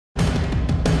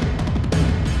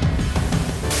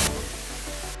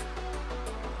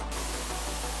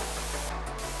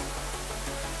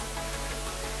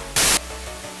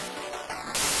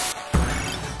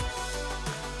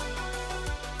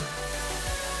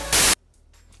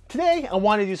Today, I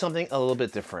want to do something a little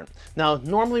bit different. Now,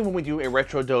 normally when we do a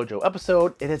Retro Dojo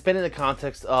episode, it has been in the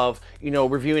context of,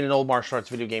 reviewing an old martial arts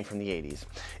video game from the 80s.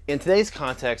 In today's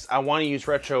context, I want to use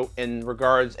retro in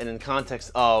regards and in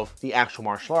context of the actual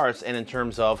martial arts and in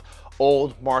terms of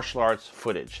old martial arts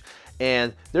footage.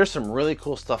 And there's some really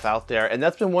cool stuff out there, and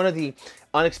that's been one of the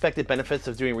unexpected benefits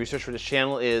of doing research for this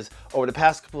channel is over the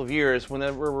past couple of years,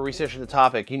 whenever we're researching the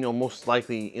topic, most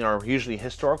likely in our usually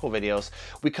historical videos,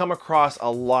 we come across a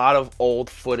lot of old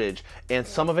footage, and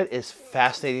some of it is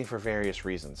fascinating for various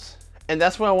reasons. And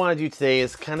that's what I want to do today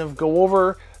is kind of go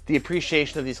over the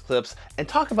appreciation of these clips and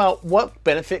talk about what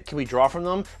benefit can we draw from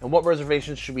them and what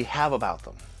reservations should we have about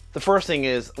them. The first thing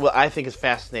is, what I think is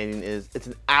fascinating is it's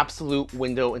an absolute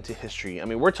window into history. I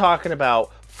mean, we're talking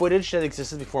about footage that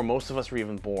existed before most of us were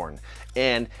even born.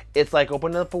 And it's like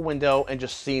opening up a window and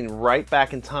just seeing right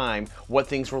back in time what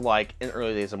things were like in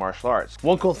early days of martial arts.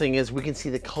 One cool thing is we can see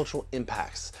the cultural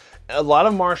impacts. A lot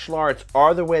of martial arts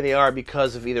are the way they are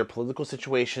because of either political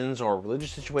situations or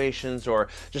religious situations or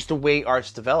just the way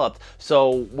arts developed.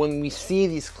 So when we see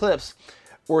these clips,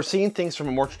 we're seeing things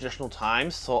from more traditional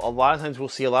times, so a lot of times we'll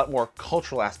see a lot more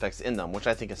cultural aspects in them, which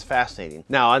I think is fascinating.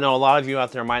 Now, I know a lot of you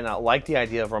out there might not like the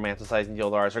idea of romanticizing the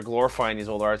old arts or glorifying these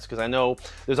old arts, because I know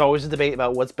there's always a debate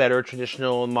about what's better,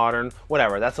 traditional and modern,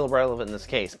 whatever. That's irrelevant in this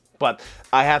case. But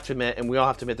I have to admit, and we all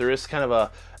have to admit, there is kind of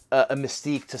a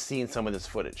mystique to seeing some of this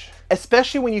footage.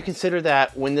 Especially when you consider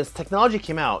that when this technology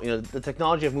came out, the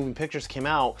technology of moving pictures came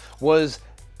out, was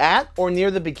at or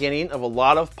near the beginning of a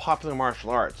lot of popular martial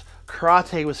arts.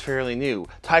 Karate was fairly new.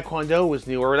 Taekwondo was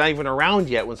new or not even around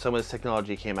yet when some of this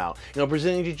technology came out.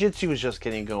 Brazilian Jiu-Jitsu was just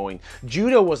getting going.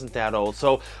 Judo wasn't that old.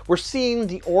 So we're seeing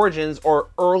the origins or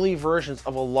early versions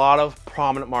of a lot of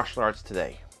prominent martial arts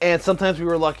today. And sometimes we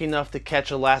were lucky enough to catch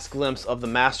a last glimpse of the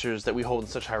masters that we hold in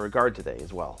such high regard today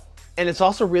as well. And it's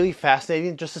also really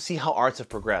fascinating just to see how arts have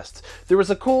progressed. There was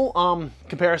a cool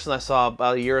comparison I saw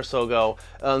about a year or so ago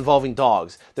involving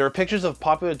dogs. There are pictures of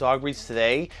popular dog breeds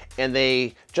today, and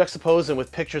they juxtapose them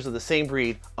with pictures of the same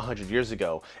breed 100 years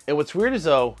ago. And what's weird is,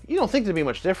 though, you don't think there'd be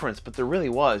much difference, but there really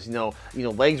was.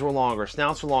 Legs were longer,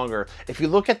 snouts were longer. If you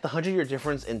look at the 100-year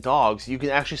difference in dogs, you can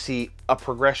actually see a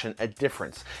progression, a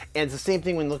difference. And it's the same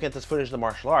thing when looking at this footage of the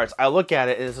martial arts. I look at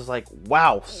it and it's just like,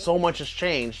 wow, so much has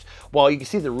changed. Well, you can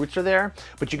see the roots are there,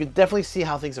 but you can definitely see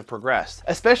how things have progressed,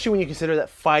 especially when you consider that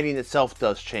fighting itself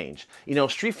does change.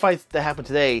 Street fights that happen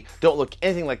today don't look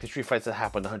anything like the street fights that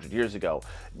happened 100 years ago.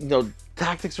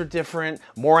 Tactics are different,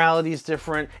 morality is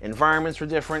different, environments were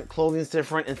different, clothing is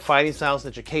different, and fighting styles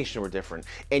and education were different.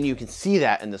 And you can see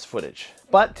that in this footage.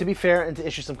 But to be fair and to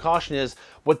issue some caution is,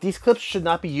 what these clips should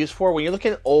not be used for, when you're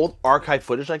looking at old archive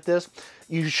footage like this,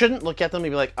 you shouldn't look at them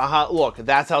and be like, aha, look,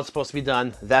 that's how it's supposed to be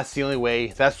done. That's the only way.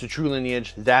 That's the true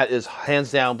lineage. That is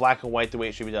hands down black and white the way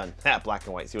it should be done. Black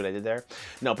and white, see what I did there?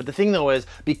 No, but the thing though is,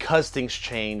 because things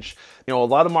change, a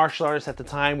lot of martial artists at the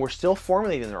time were still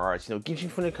formulating their arts. Gishin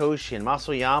Funakoshi and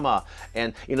Masoyama,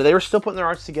 and they were still putting their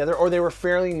arts together, or they were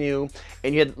fairly new.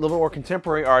 And you had a little more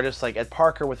contemporary artists like Ed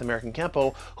Parker with American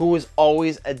Kempo, who was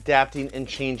always adapting and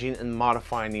changing and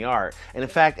modifying the art. And in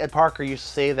fact, Ed Parker used to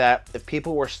say that if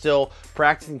people were still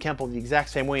practicing Kempo the exact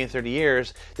same way in 30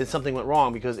 years, then something went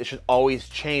wrong, because it should always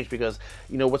change, because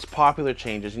what's popular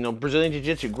changes. Brazilian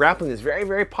Jiu-Jitsu, grappling is very,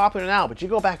 very popular now, but you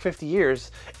go back 50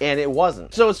 years and it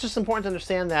wasn't. So it's just important to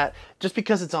understand that just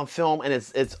because it's on film and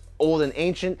it's old and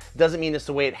ancient doesn't mean it's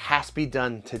the way it has to be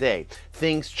done today.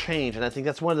 Things change, and I think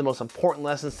that's one of the most important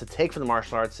lessons to take from the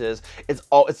martial arts is it's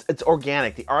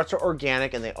organic. The arts are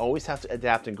organic, and they always have to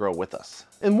adapt and grow with us.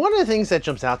 And one of the things that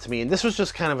jumps out to me, and this was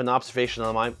just kind of an observation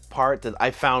on my part that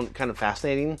I found kind of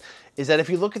fascinating, is that if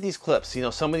you look at these clips,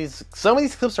 some of these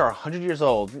clips are 100 years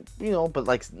old, but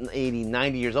like 80,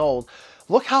 90 years old.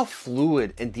 Look how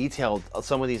fluid and detailed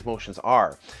some of these motions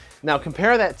are. Now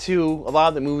compare that to a lot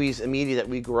of the movies and media that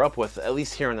we grew up with, at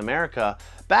least here in America.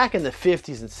 Back in the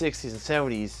 50s and 60s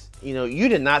and 70s, you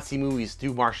did not see movies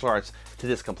do martial arts to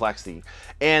this complexity.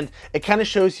 And it kind of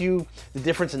shows you the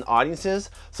difference in audiences.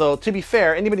 So to be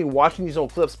fair, anybody watching these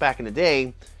old clips back in the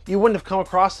day, you wouldn't have come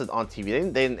across it on TV.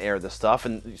 They didn't air this stuff,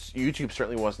 and YouTube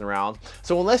certainly wasn't around.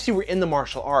 So unless you were in the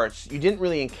martial arts, you didn't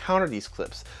really encounter these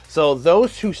clips. So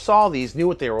those who saw these knew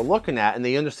what they were looking at, and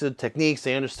they understood techniques,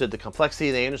 they understood the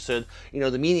complexity, they understood,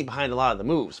 the meaning behind a lot of the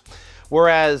moves.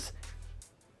 Whereas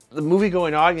the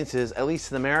movie-going audiences, at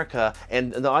least in America,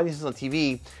 and the audiences on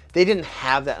TV, they didn't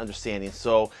have that understanding.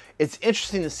 So it's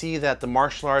interesting to see that the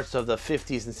martial arts of the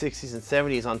 50s and 60s and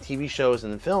 70s on TV shows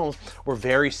and in films were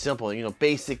very simple. You know,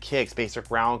 basic kicks,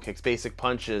 basic round kicks, basic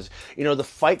punches. You know, the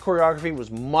fight choreography was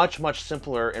much, much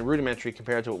simpler and rudimentary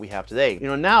compared to what we have today. You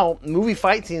know, now movie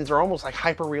fight scenes are almost like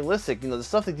hyper realistic. You know, the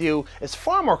stuff they do is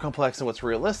far more complex than what's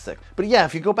realistic. But yeah,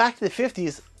 if you go back to the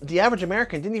 50s, the average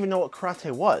American didn't even know what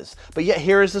karate was. But yet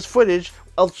here is this footage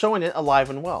showing it alive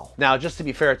and well. Now, just to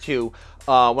be fair too,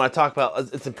 when I talk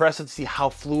about, it's impressive to see how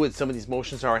fluid some of these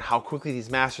motions are and how quickly these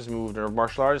masters move or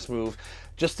martial artists move.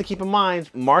 Just to keep in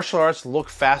mind, martial arts look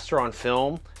faster on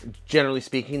film, generally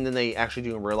speaking, than they actually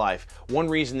do in real life. One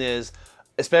reason is,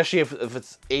 especially if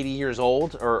it's 80 years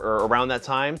old or around that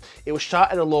time, it was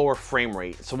shot at a lower frame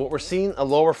rate. So what we're seeing, a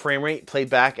lower frame rate played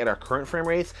back at our current frame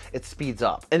rates, it speeds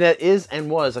up. And that is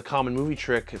and was a common movie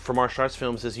trick for martial arts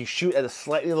films, is you shoot at a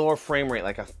slightly lower frame rate,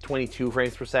 like a 22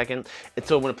 frames per second. And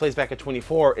so when it plays back at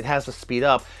 24, it has to speed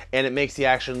up and it makes the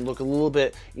action look a little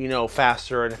bit, you know,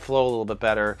 faster and flow a little bit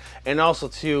better. And also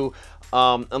too,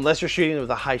 unless you're shooting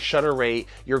with a high shutter rate,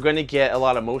 you're going to get a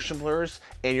lot of motion blurs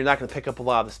and you're not going to pick up a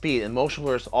lot of the speed. And motion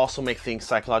blurs also make things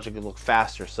psychologically look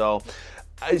faster. So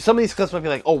some of these clips might be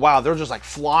like, oh wow, they're just like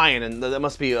flying and that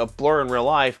must be a blur in real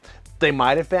life. They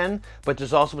might have been, but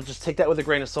there's also, just take that with a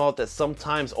grain of salt, that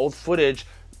sometimes old footage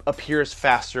appears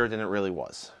faster than it really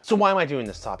was. So why am I doing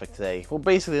this topic today? Well,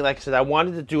 basically, like I said, I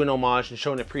wanted to do an homage and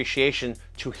show an appreciation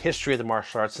to history of the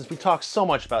martial arts. Since we talk so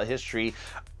much about history,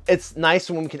 it's nice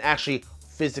when we can actually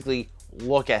physically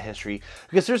look at history,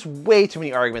 because there's way too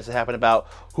many arguments that happen about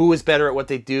who is better at what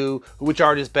they do, which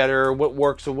art is better, what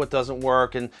works or what doesn't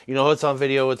work, and you know, it's on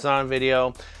video, it's not on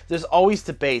video. There's always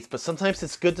debates, but sometimes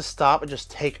it's good to stop and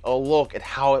just take a look at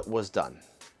how it was done.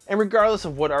 And regardless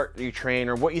of what art you train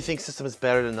or what you think system is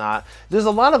better than not, there's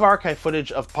a lot of archive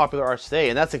footage of popular arts today,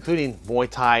 and that's including Muay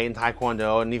Thai and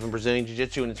Taekwondo and even Brazilian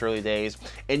Jiu-Jitsu in its early days.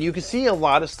 And you can see a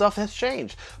lot of stuff has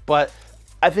changed. But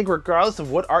I think regardless of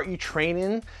what art you train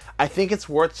in, I think it's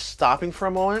worth stopping for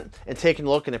a moment and taking a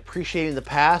look and appreciating the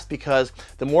past, because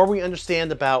the more we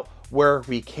understand about where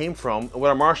we came from and what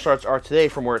our martial arts are today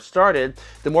from where it started,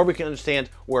 the more we can understand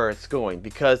where it's going,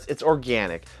 because it's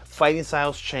organic. Fighting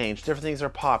styles change, different things are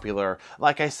popular.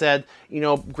 Like I said, you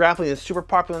know, grappling is super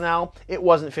popular now. It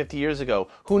wasn't 50 years ago.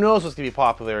 Who knows what's gonna be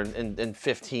popular in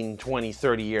 15, 20,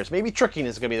 30 years. Maybe tricking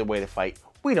is gonna be the way to fight.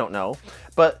 We don't know.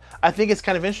 But I think it's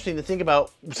kind of interesting to think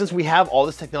about, since we have all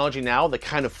this technology now, the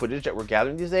kind of footage that we're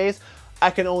gathering these days, I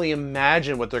can only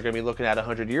imagine what they're going to be looking at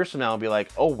 100 years from now and be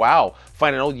like, oh wow,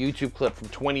 find an old YouTube clip from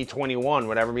 2021,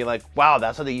 whatever, and be like, wow,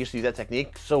 that's how they used to do that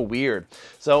technique? So weird.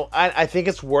 So I think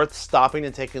it's worth stopping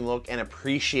and taking a look and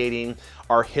appreciating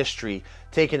our history,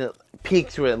 taking a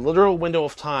peek through a literal window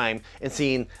of time and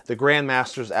seeing the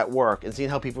grandmasters at work and seeing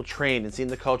how people trained and seeing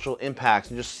the cultural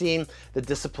impacts and just seeing the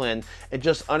discipline and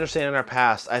just understanding our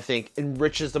past, I think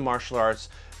enriches the martial arts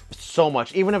so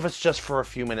much, even if it's just for a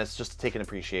few minutes, just to take an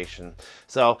appreciation.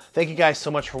 So thank you guys so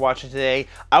much for watching today.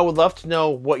 I would love to know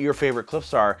what your favorite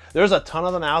clips are. There's a ton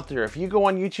of them out there. If you go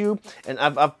on YouTube, and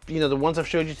I've you know, the ones I've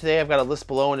showed you today, I've got a list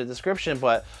below in the description,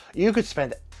 but you could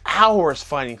spend hours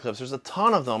finding clips. There's a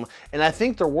ton of them, and I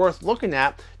think they're worth looking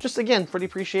at, just again for the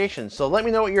appreciation. So let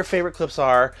me know what your favorite clips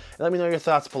are, and let me know your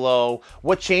thoughts below.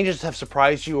 What changes have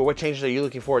surprised you, or what changes are you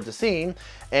looking forward to seeing?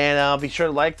 And be sure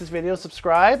to like this video,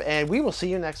 subscribe, and we will see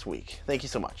you next week. Thank you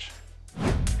so much.